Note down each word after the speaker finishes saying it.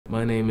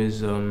My name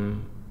is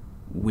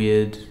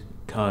Weird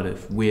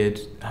Cardiff, Weird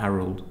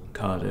Harold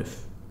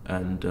Cardiff,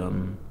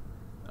 and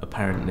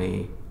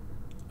apparently,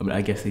 I mean,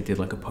 I guess they did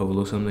like a poll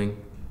or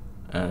something,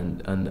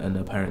 and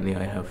apparently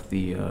I have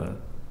the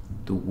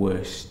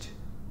worst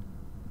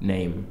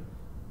name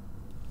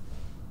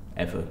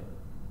ever.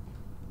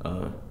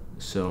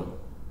 So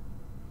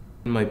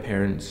my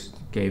parents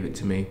gave it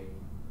to me.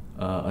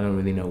 I don't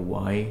really know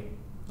why.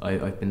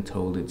 I've been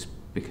told it's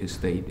because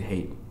they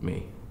hate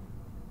me.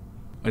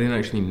 I didn't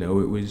actually know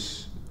it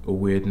was a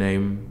weird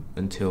name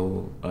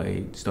until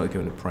I started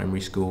going to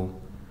primary school,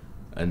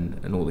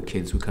 and all the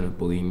kids were kind of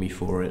bullying me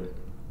for it.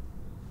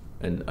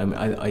 And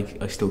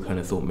I still kind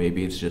of thought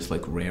maybe it's just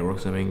like rare or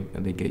something,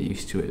 and they'd get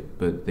used to it,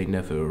 but they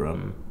never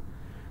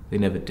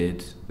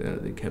did.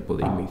 They kept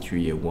bullying me through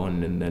year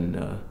 1, and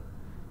then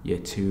year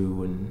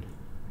 2, and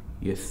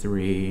year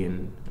 3,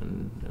 and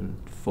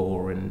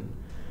 4, and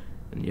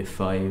year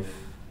 5,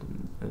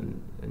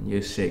 and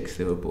year 6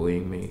 they were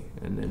bullying me,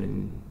 and then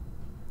in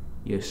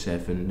year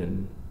 7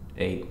 and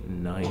 8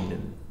 and 9,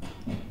 and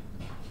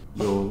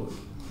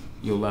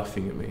you're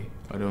laughing at me.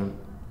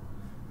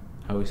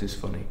 How is this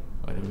funny?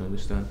 I don't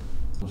understand.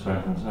 I'm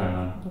sorry,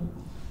 man.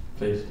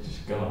 Please,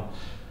 just go on.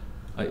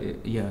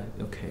 Yeah,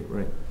 okay,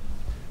 right.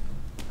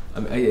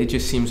 It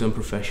just seems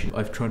unprofessional.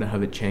 I've tried to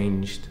have it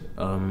changed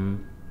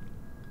 11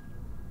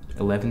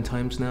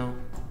 times now.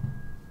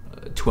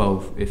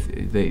 12 if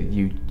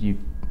you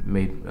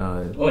made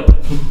Oi.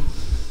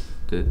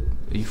 Are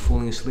you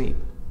falling asleep?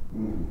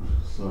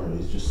 Sorry,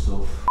 it's just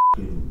so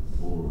f***ing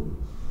boring.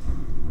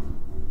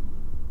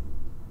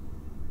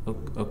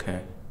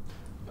 Okay.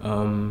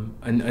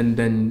 And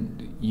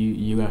then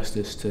you asked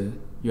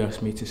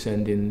me to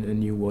send in a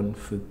new one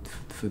for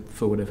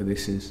whatever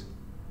this is.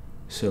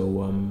 So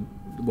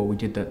well, we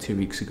did that 2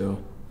 weeks ago.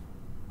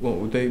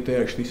 Well, they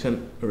actually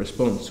sent a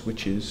response,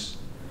 which is,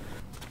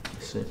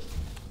 let's see.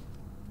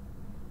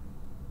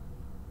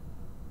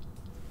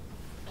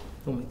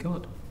 Oh my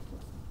God.